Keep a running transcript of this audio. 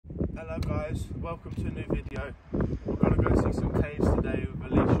Hello guys, welcome to a new video. We're going to go see some caves today with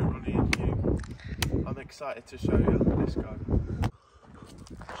Alicia, Ronnie and Hugh. I'm excited to show you. Let's go.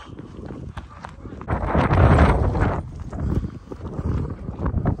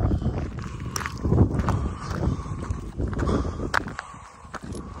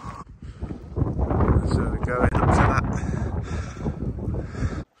 So we're going up to that.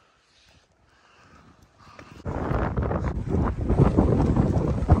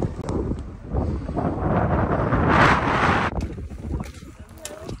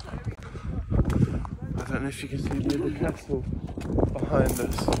 I don't know if you can see the little castle behind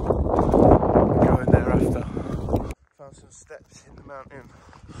us. We're going there after. Found some steps in the mountain,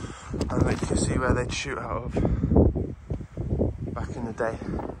 and you can see where they'd shoot out of back in the day.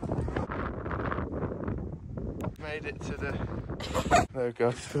 Made it to the... There we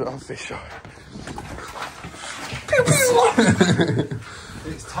go, just put it on fish eye.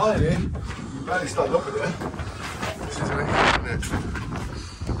 It's tiny. You barely started off with it. This is wicked, isn't it?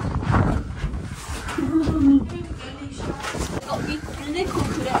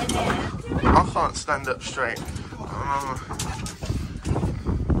 I can't stand up straight. I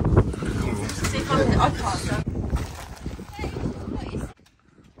can't.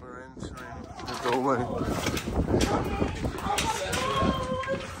 We're entering the doorway.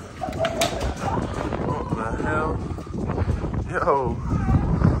 What the hell? Yo,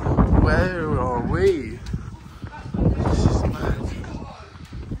 where are we? This is mad.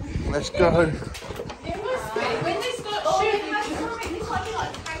 Let's go.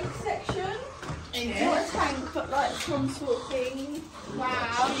 Some sort of thing.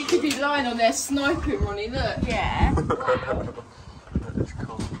 Wow, you could be lying on there sniping, Ronnie, look. Yeah. That is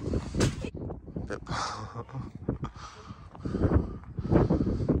cool.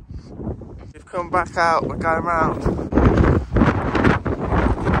 We've come back out, we're going round.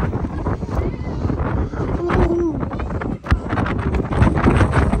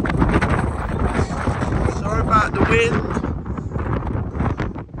 Sorry about the wind.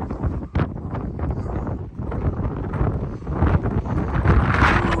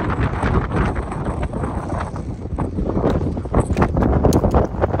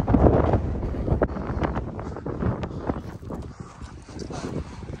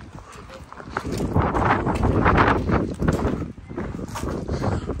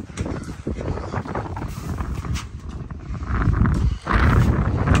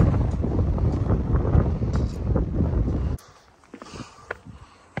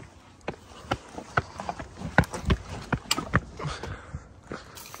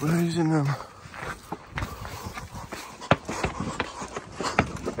 We're losing them.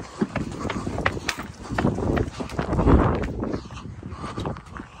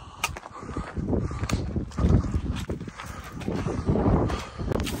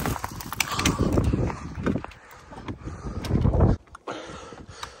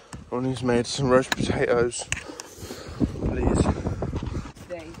 Ronnie's made some roast potatoes. Please.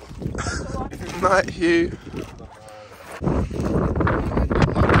 Night, Hugh.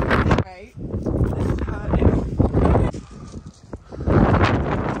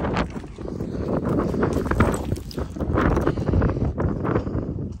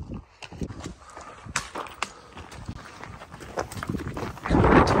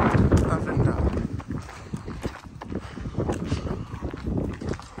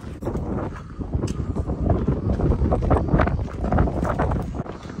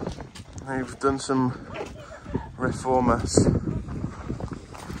 We've done some reformers.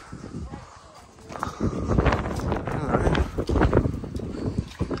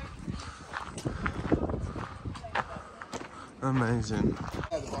 Amazing.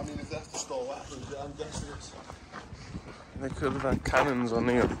 I mean, if that's the store weapons, I'm guessing it's... They could have had cannons on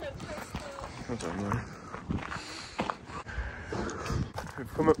here. I don't know.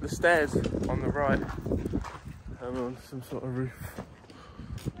 We've come up the stairs on the right. And we're on some sort of roof.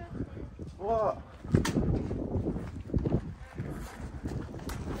 What? Wow.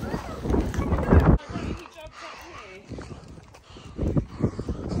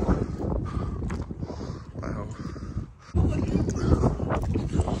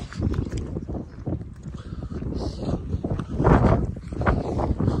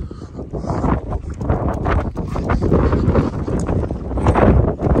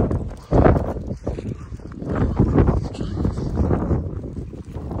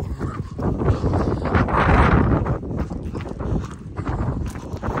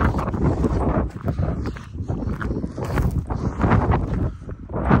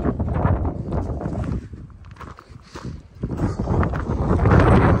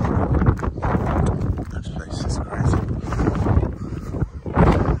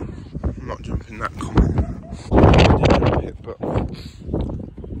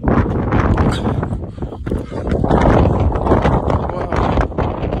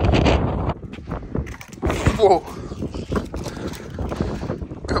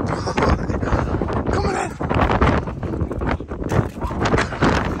 Good boy. Come on in.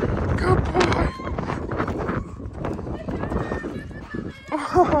 Good boy.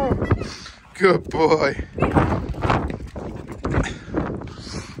 Oh, good boy.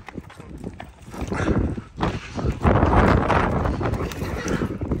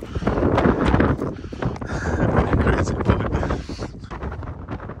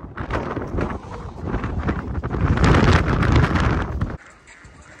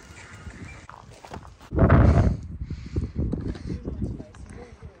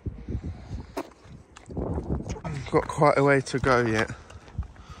 Got quite a way to go yet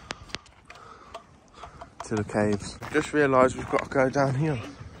to the caves. Just realised we've got to go down here.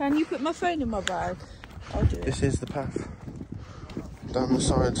 Can you put my phone in my bag? I'll do it. This is the path down the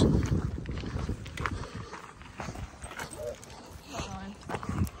sides. Did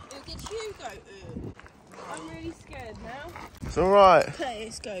you go? I'm really scared now. It's alright. Okay,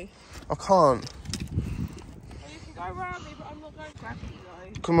 let's go. I can't. You can go around me, but I'm not going to grab you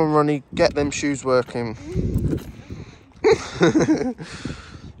though. Come on, Ronnie, get them shoes working.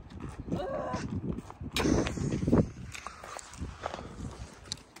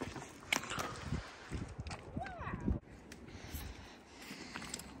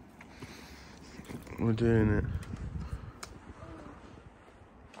 We're doing it.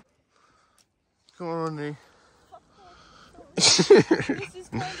 Come on, Ronnie. This is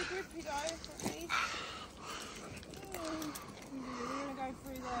kind of grippy though for me. We're going to go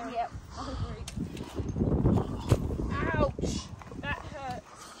through there. Yep, I agree. Ouch! That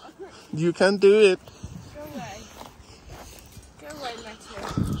hurts. You can do it. Go away. Go away, Matthew.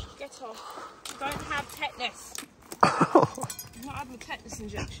 Get off. You don't have tetanus. I'm not having a tetanus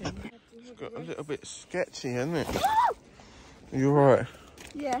injection. It's got a little bit sketchy, hasn't it? Are you alright?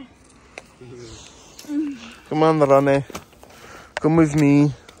 Yeah. Come on, Ronnie. Come with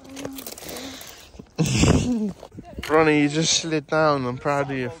me. Ronnie, you just slid down. I'm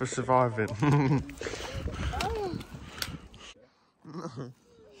proud of you for surviving.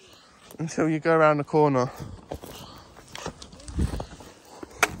 Until you go around the corner.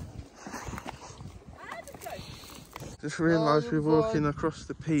 Just realised we're walking across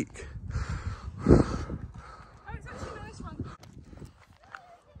the peak. Oh, it's actually a nice one.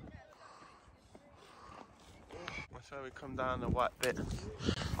 So we come down the white bit.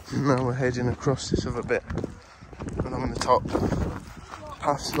 Now we're heading across this other bit. And I'm on the top.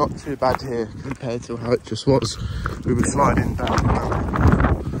 Path's not too bad here compared to how it just was. We were sliding down.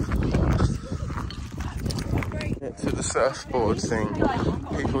 Get to the surfboard thing.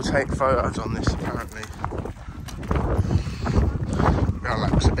 People take photos on this apparently.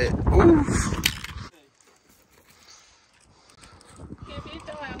 Relax a bit. Oof. If you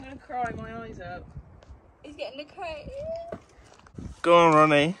die, I'm going to cry my eyes up. He's getting the crate. Go on,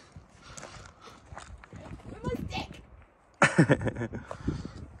 Ronnie. With my stick. Careful,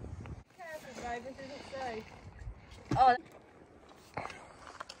 babe, this isn't safe. Oh.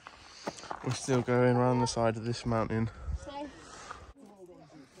 We're still going around the side of this mountain. Safe.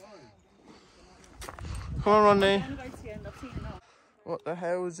 Come on, Ronnie. I'm going to go to the end. I've seen enough. What the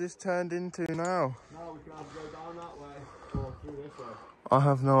hell has this turned into now? Now we can either go down that way or through this way. I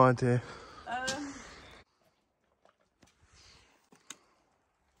have no idea.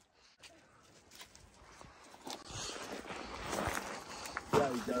 There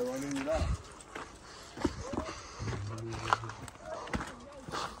we go, on into that.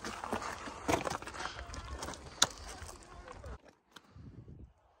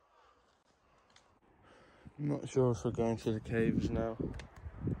 I'm not sure if we're going to the caves now.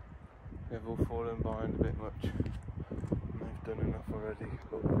 They've all fallen behind a bit much. They've done enough already.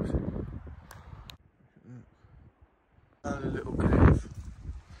 Down a little cave.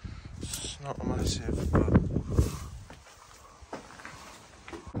 It's not massive, but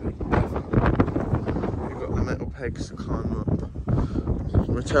you've got the metal pegs to climb up.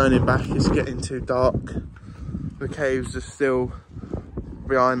 We're turning back, it's getting too dark. The caves are still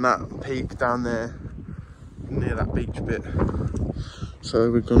behind that peak down there, near that beach bit.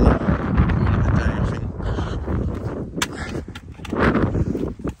 So we're gonna call it a day, I think.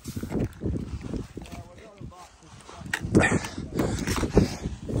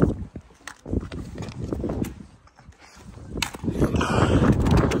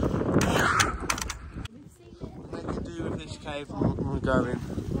 Make a do with this cave and we're going.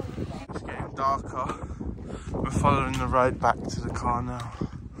 It's getting darker. We're following the road back to the car now.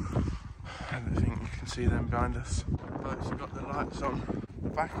 And I think you can see them behind us. Boats have got the lights on. The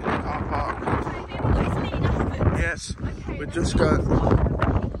back of the car park. Yes, we're just going.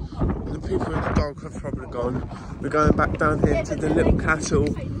 The people in the dog have probably gone. We're going back down here to the little castle.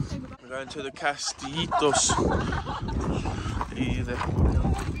 We're going to the Castillitos. Either.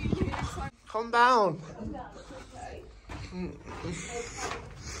 Calm down.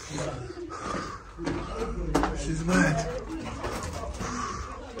 This is mad.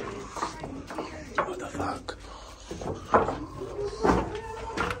 What the fuck?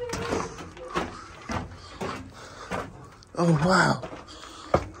 Oh wow.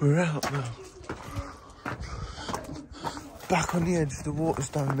 We're out now. Back on the edge, the water's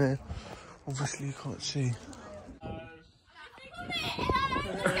down there. Obviously you can't see.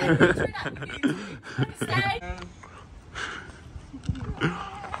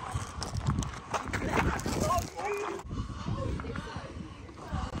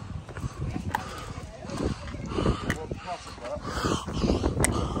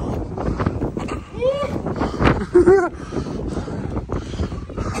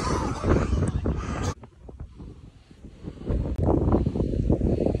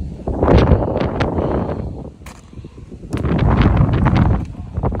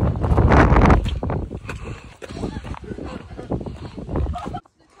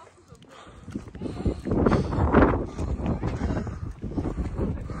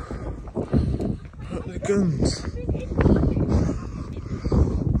 Guns.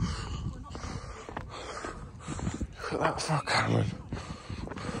 Look at that frog, Cameron.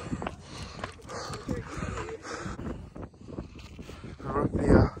 We're up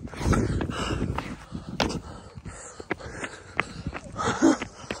here.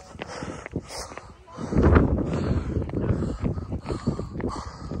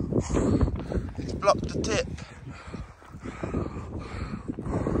 It's blocked the tip.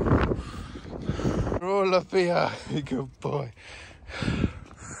 We're all up here. Good boy.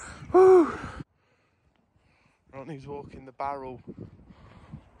 Woo. Ronnie's walking the barrel.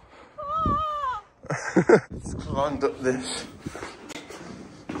 Let's climb up this.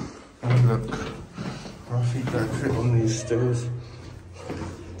 Oh look, my feet don't fit on these stairs.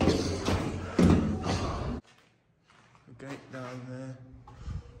 A gate down there.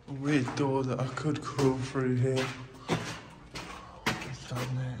 A weird door that I could crawl through here. It's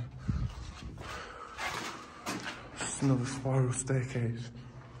down there. Another spiral staircase.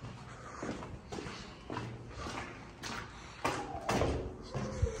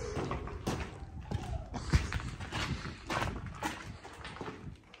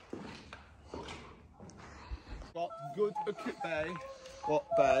 Got good bay. What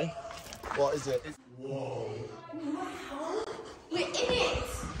bay? What is it? Whoa. We're in it!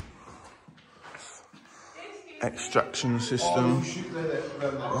 Extraction system.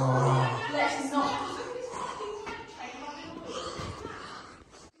 Oh. Let's not.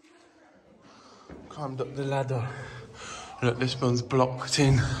 Climbed up the ladder. Look, this one's blocked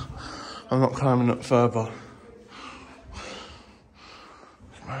in. I'm not climbing up further.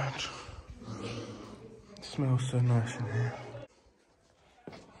 It's mad. It smells so nice in here.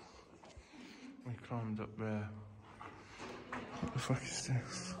 We climbed up there. What the fuck is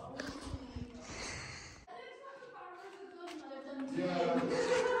this?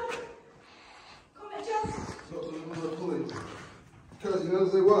 Because you know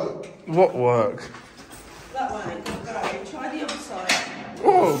they work. What work? That way, go. Try the other side.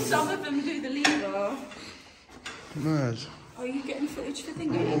 Whoa! Some of them do the lever. Mad. Are you getting footage for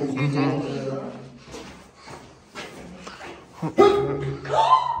thingy? You do the lever.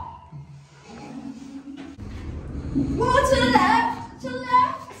 More to the left! To the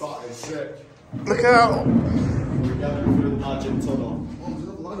left! That is sick. Look out! We're going through the magic tunnel.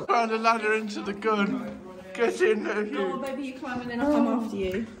 Found a ladder into the gun. Get in there, Go on, you. baby, you climb and then I'll come after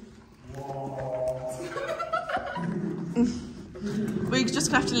you. We're just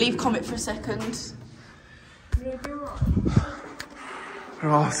gonna have to leave Comet for a second.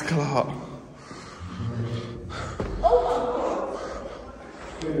 Rascal.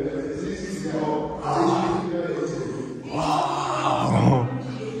 Wow.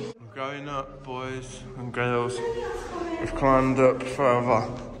 We're going up, boys and girls. We've climbed up further.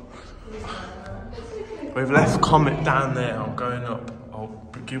 We've left Comet down there. I'm going up. I'll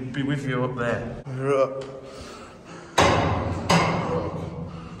be with you up there. We're up.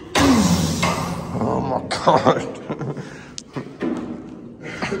 Oh my god.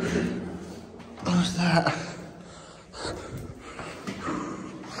 What's that?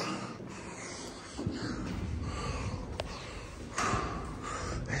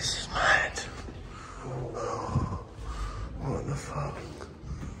 This is mad. What the fuck?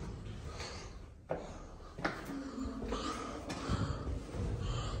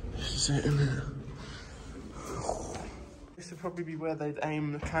 This is it, isn't it? It's a probably be where they'd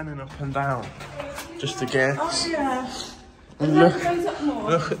aim the cannon up and down, just to guess. Oh yeah. And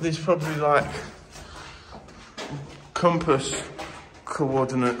look at these, probably like compass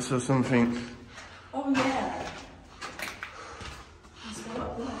coordinates or something. Oh yeah.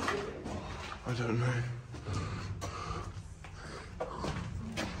 I don't know.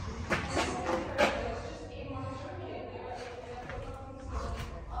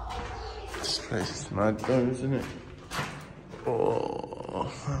 This place is mad though, isn't it?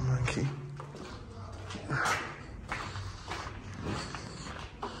 Oh, monkey.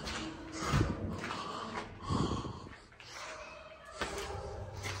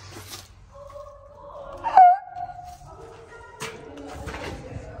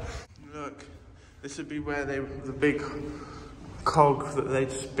 Look, this would be where the big cog that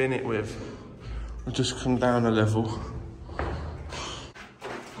they'd spin it with would just come down a level.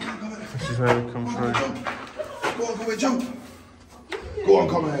 This is where they come through. Go on, come here, jump. Go on,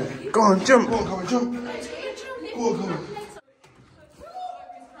 come here. Go on, jump. Go on, come here, jump. Go on, come here.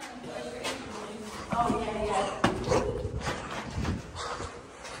 Oh yeah, yeah.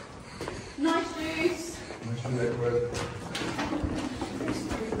 Nice juice.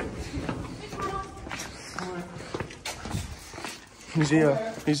 He's here.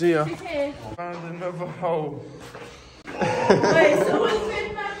 He's here. Here. Found another hole. Wait, someone's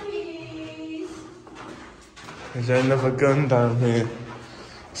been mackies. Is there another gun down here?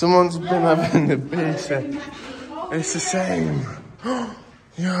 Someone's been having the beer set. It's the same.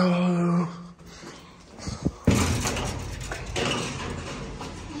 Yo.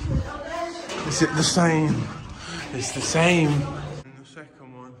 Is it the same? It's the same. And the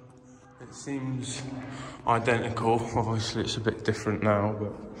second one, it seems identical. Obviously it's a bit different now,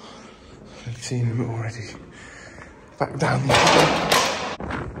 but I've seen them already. Back down there.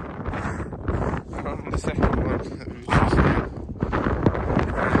 From the second one that we've just seen.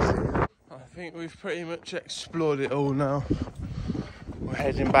 I think we've pretty much explored it all now. We're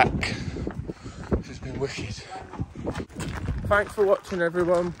heading back. This has been wicked. Thanks for watching,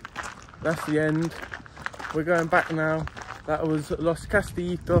 everyone. That's the end. We're going back now. That was Los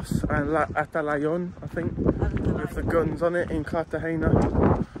Castillitos and Atalayón, I think, with the guns on it in Cartagena.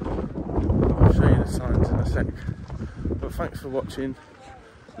 I'll show you the signs in a sec. But thanks for watching.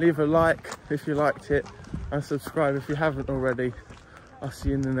 Leave a like if you liked it and subscribe if you haven't already. I'll see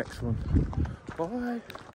you in the next one. Bye.